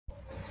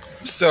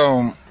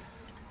So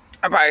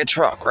I buy a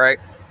truck, right?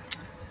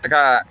 I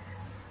got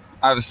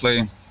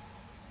obviously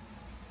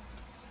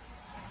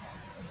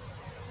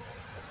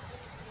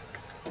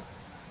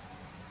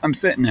I'm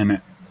sitting in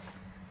it.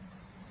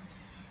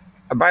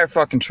 I buy a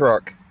fucking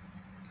truck.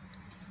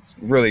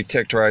 Really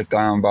ticked right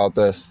down about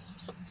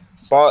this.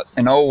 Bought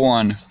an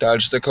 '01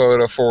 Dodge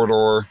Dakota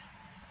 4-door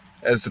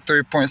as a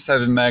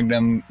 3.7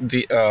 Magnum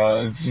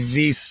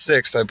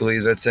V6, I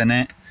believe that's in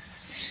it.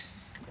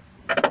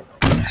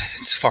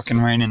 It's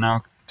fucking raining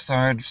now.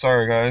 Sorry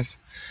guys.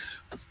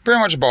 Pretty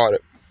much bought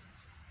it.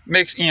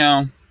 Make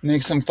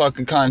some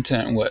fucking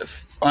content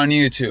with on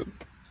YouTube.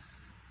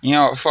 You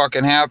know what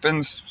fucking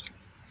happens?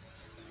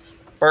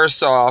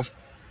 First off,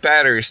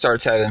 battery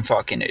starts having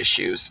fucking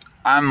issues.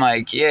 I'm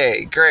like,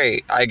 yay,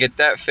 great, I get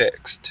that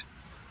fixed.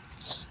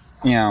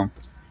 You know,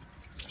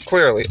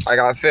 clearly I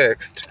got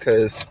fixed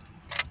because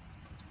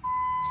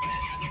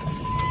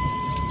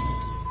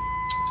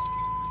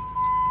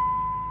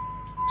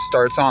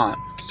starts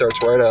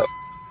right up.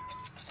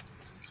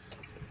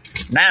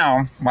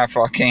 Now my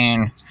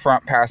fucking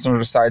front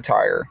passenger side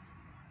tire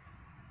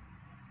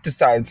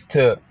decides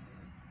to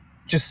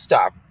just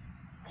stop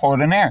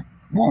holding air.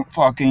 Won't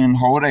fucking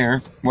hold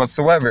air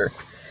whatsoever.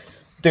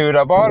 Dude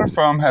I bought it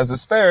from has a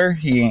spare.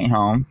 He ain't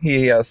home.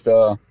 He has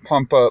to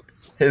pump up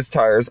his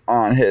tires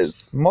on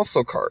his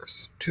muscle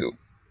cars to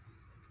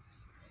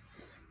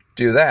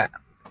do that.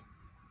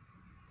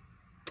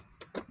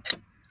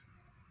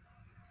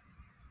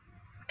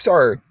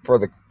 Sorry for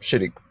the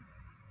shitty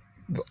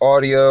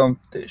audio,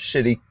 the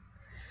shitty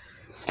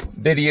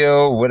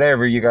video,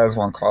 whatever you guys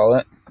want to call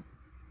it.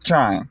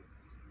 Trying.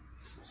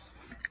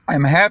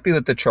 I'm happy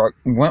with the truck.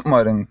 Went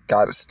mudding,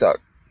 got it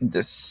stuck.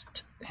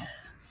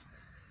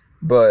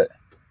 But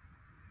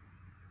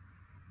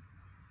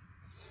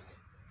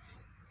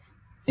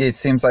it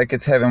seems like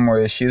it's having more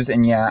issues,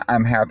 and yeah,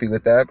 I'm happy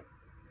with that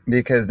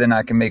because then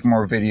I can make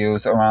more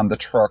videos around the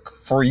truck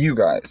for you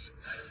guys,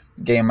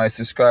 gain my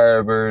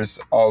subscribers,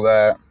 all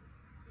that.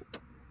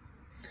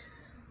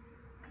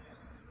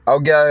 I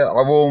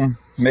will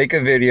make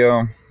a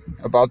video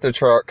about the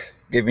truck,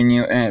 giving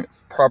you and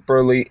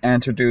properly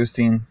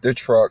introducing the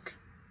truck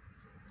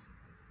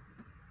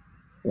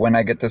when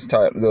I get this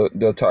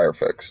the tire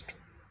fixed.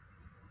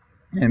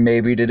 And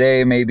maybe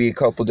today, maybe a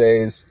couple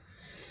days.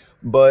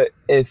 But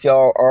if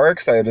y'all are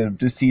excited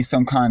to see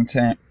some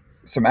content,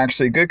 some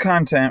actually good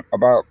content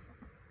about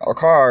a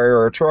car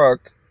or a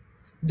truck,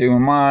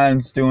 doing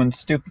mods, doing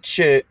stupid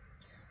shit,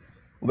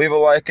 leave a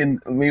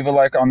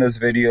like on this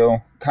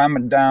video.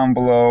 Comment down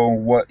below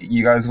what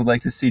you guys would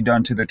like to see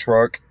done to the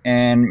truck,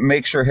 and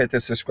make sure to hit the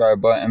subscribe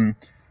button.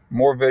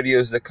 More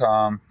videos to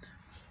come.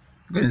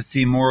 I'm going to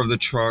see more of the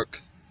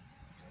truck.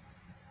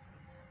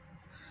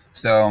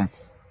 So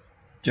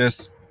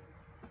just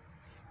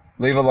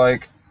leave a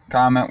like,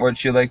 comment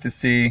what you'd like to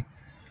see,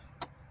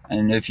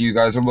 and if you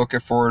guys are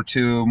looking forward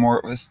to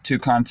more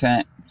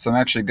content, some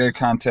actually good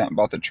content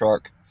about the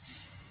truck,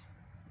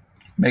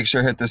 make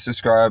sure to hit the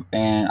subscribe,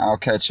 and I'll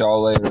catch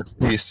y'all later.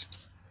 Peace.